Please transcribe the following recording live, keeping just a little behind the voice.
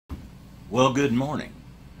Well, good morning.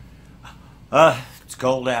 It's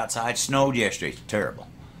cold outside. Snowed yesterday. It's terrible.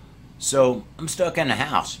 So I'm stuck in the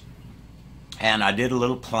house, and I did a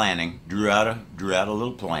little planning. Drew out a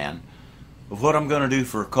little plan of what I'm going to do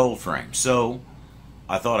for a cold frame. So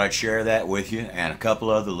I thought I'd share that with you and a couple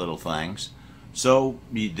other little things, so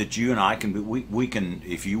that you and I can we can,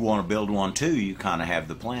 if you want to build one too, you kind of have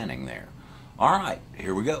the planning there. All right,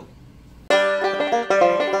 here we go.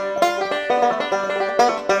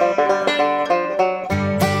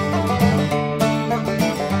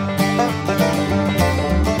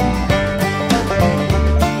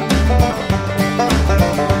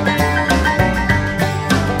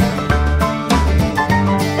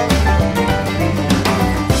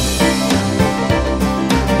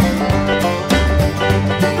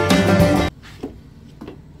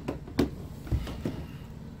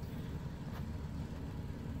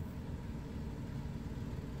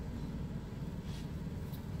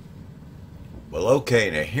 Well, okay,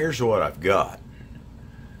 now here's what I've got.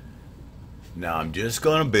 Now I'm just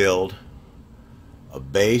going to build a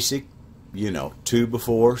basic,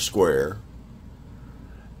 2x4 square,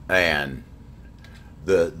 and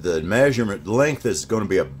the measurement length is going to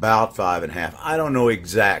be about 5.5. I don't know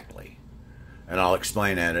exactly, and I'll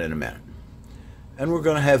explain that in a minute. And we're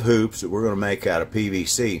going to have hoops that we're going to make out of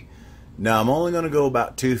PVC. Now I'm only going to go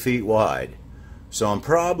about 2 feet wide. So I'm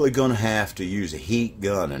probably going to have to use a heat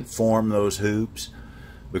gun and form those hoops,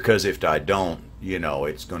 because if I don't,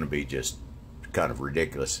 it's going to be just kind of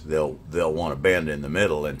ridiculous. They'll want to bend in the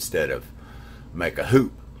middle instead of make a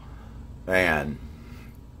hoop. And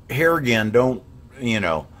here again,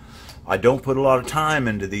 I don't put a lot of time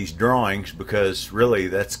into these drawings, because really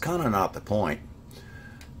that's kind of not the point.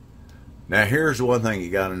 Now here's one thing you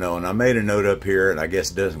got to know, and I made a note up here, and I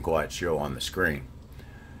guess it doesn't quite show on the screen.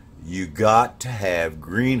 You got to have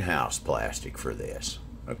greenhouse plastic for this,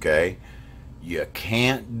 okay? You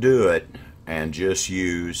can't do it and just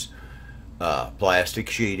use plastic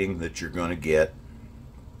sheeting that you're going to get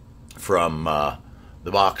from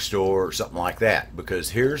the box store or something like that,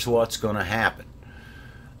 because here's what's going to happen.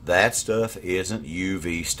 That stuff isn't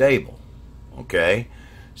UV stable, okay?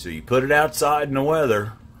 So you put it outside in the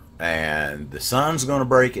weather, and the sun's going to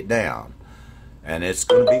break it down, and it's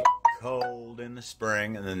going to be cold in the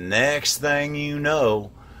spring, and the next thing you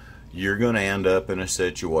know, you're going to end up in a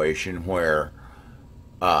situation where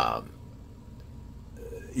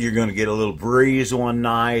you're going to get a little breeze one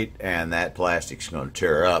night, and that plastic's going to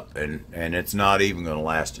tear up, and it's not even going to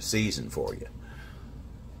last a season for you.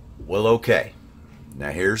 Well, okay, now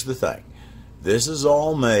here's the thing. This is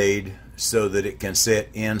all made so that it can sit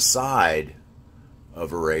inside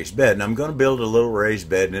of a raised bed. And I'm going to build a little raised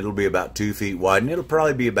bed, and it'll be about 2 feet wide, and it'll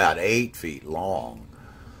probably be about 8 feet long,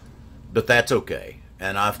 but that's okay.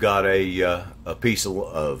 And I've got a piece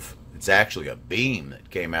of it's actually a beam that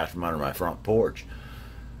came out from under my front porch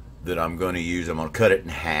that I'm going to use. I'm going to cut it in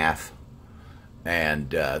half,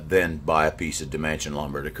 and then buy a piece of dimension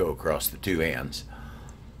lumber to go across the two ends,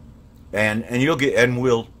 and you'll get, and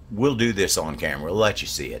we'll do this on camera. We'll let you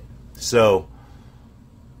see it. So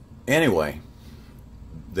anyway,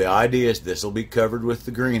 the idea is this will be covered with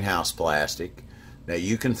the greenhouse plastic. Now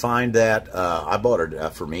you can find that, I bought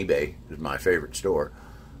it from eBay, it's my favorite store,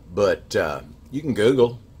 but you can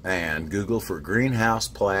Google for greenhouse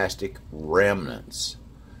plastic remnants.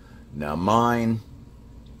 Now mine,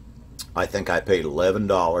 I think I paid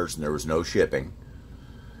 $11, and there was no shipping,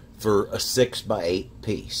 for a 6x8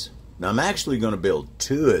 piece. Now I'm actually going to build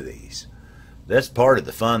 2 of these. That's part of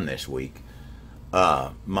the fun this week.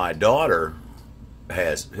 My daughter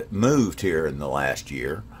has moved here in the last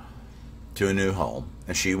year to a new home,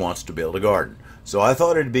 and she wants to build a garden. So I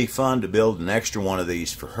thought it'd be fun to build an extra one of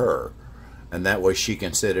these for her, and that way she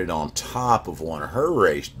can sit it on top of one of her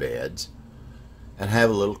raised beds and have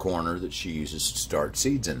a little corner that she uses to start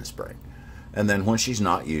seeds in the spring. And then when she's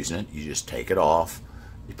not using it, you just take it off,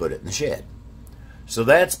 you put it in the shed. So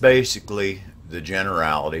that's basically the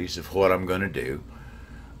generalities of what I'm going to do.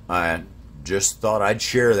 I just thought I'd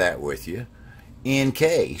share that with you in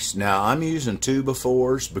case. Now I'm using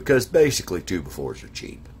 2x4s because basically 2x4s are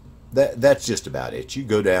cheap. That's just about it. You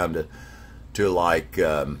go down to like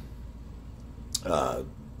Home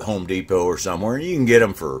Depot or somewhere, and you can get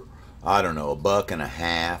them for, I don't know,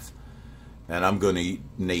 $1.50, and I'm going to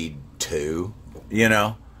need 2,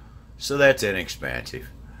 so that's inexpensive.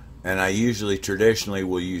 And I usually traditionally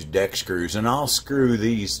will use deck screws, and I'll screw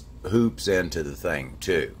these hoops into the thing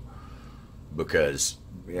too, because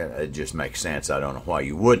it just makes sense. I don't know why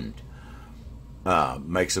you wouldn't.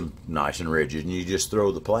 Makes them nice and rigid, and you just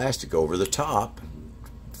throw the plastic over the top,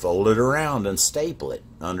 fold it around, and staple it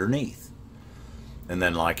underneath. And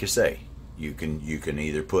then, like you say, You can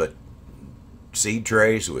either put seed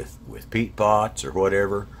trays with peat pots or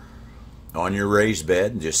whatever on your raised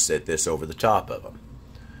bed and just set this over the top of them.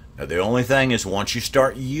 Now the only thing is, once you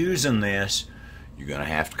start using this, you're going to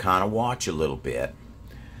have to kind of watch a little bit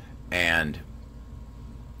and,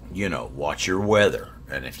 you know, watch your weather.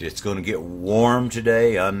 And if it's going to get warm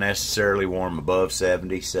today, unnecessarily warm, above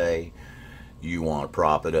 70 say, you want to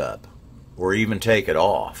prop it up or even take it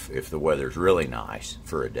off if the weather's really nice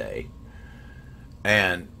for a day,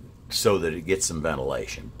 and so that it gets some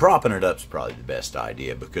ventilation. Propping it up is probably the best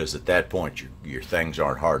idea, because at that point your things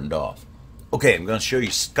aren't hardened off. Okay, I'm going to show you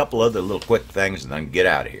a couple other little quick things and then get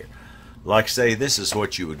out of here. Like say, this is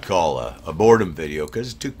what you would call a boredom video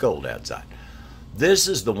because it's too cold outside. This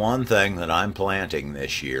is the one thing that I'm planting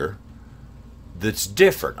this year that's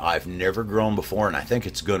different. I've never grown before, and I think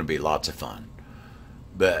it's going to be lots of fun.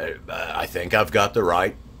 But I think I've got the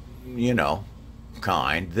right, you know,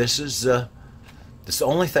 kind. This is the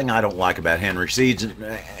only thing I don't like about Henry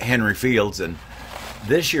Fields, and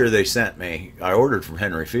this year they sent me, I ordered from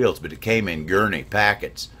Henry Fields, but it came in Gurney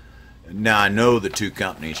packets. Now I know the two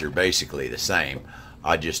companies are basically the same.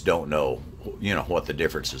 I just don't know, you know, what the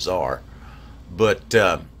differences are. But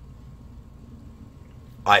that's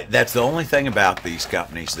the only thing about these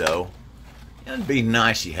companies, though. It'd be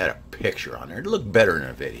nice if you had a picture on there. It'd look better in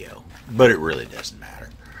a video, but it really doesn't matter.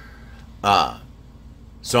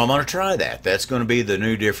 So I'm going to try that. That's going to be the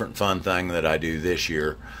new, different, fun thing that I do this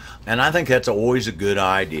year. And I think that's always a good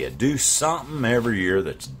idea. Do something every year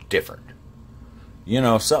that's different. You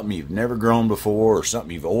know, something you've never grown before or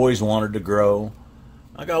something you've always wanted to grow.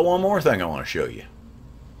 I got one more thing I want to show you.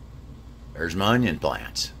 There's my onion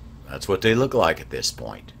plants. That's what they look like at this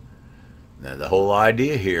point. Now, the whole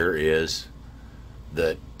idea here is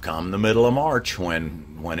that come the middle of March,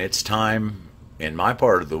 when it's time in my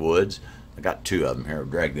part of the woods, I got two of them here. I'll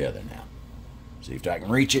drag the other now. See if I can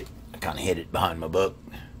reach it. I kind of hid it behind my book.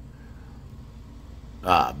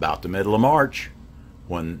 About the middle of March,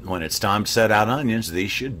 when it's time to set out onions, these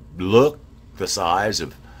should look the size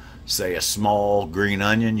of, say, a small green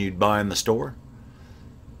onion you'd buy in the store.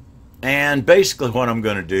 And basically what I'm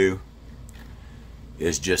going to do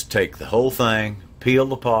is just take the whole thing, peel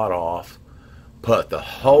the pot off, put the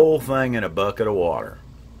whole thing in a bucket of water.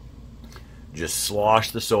 Just slosh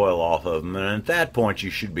the soil off of them, and at that point you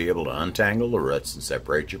should be able to untangle the roots and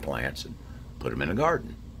separate your plants and put them in a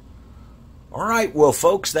garden. All right, well,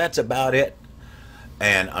 folks, that's about it.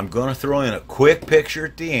 And I'm going to throw in a quick picture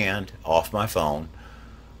at the end off my phone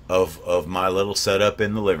of my little setup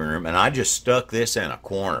in the living room. And I just stuck this in a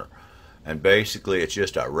corner. And basically it's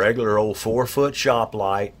just a regular old 4-foot shop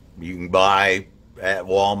light you can buy at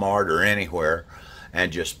Walmart or anywhere,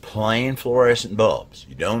 and just plain fluorescent bulbs.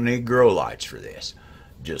 You don't need grow lights for this.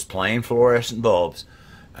 Just plain fluorescent bulbs.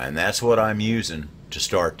 And that's what I'm using to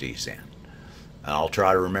start these in. And I'll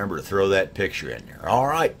try to remember to throw that picture in there. All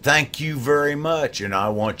right, thank you very much, and I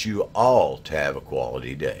want you all to have a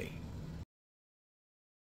quality day.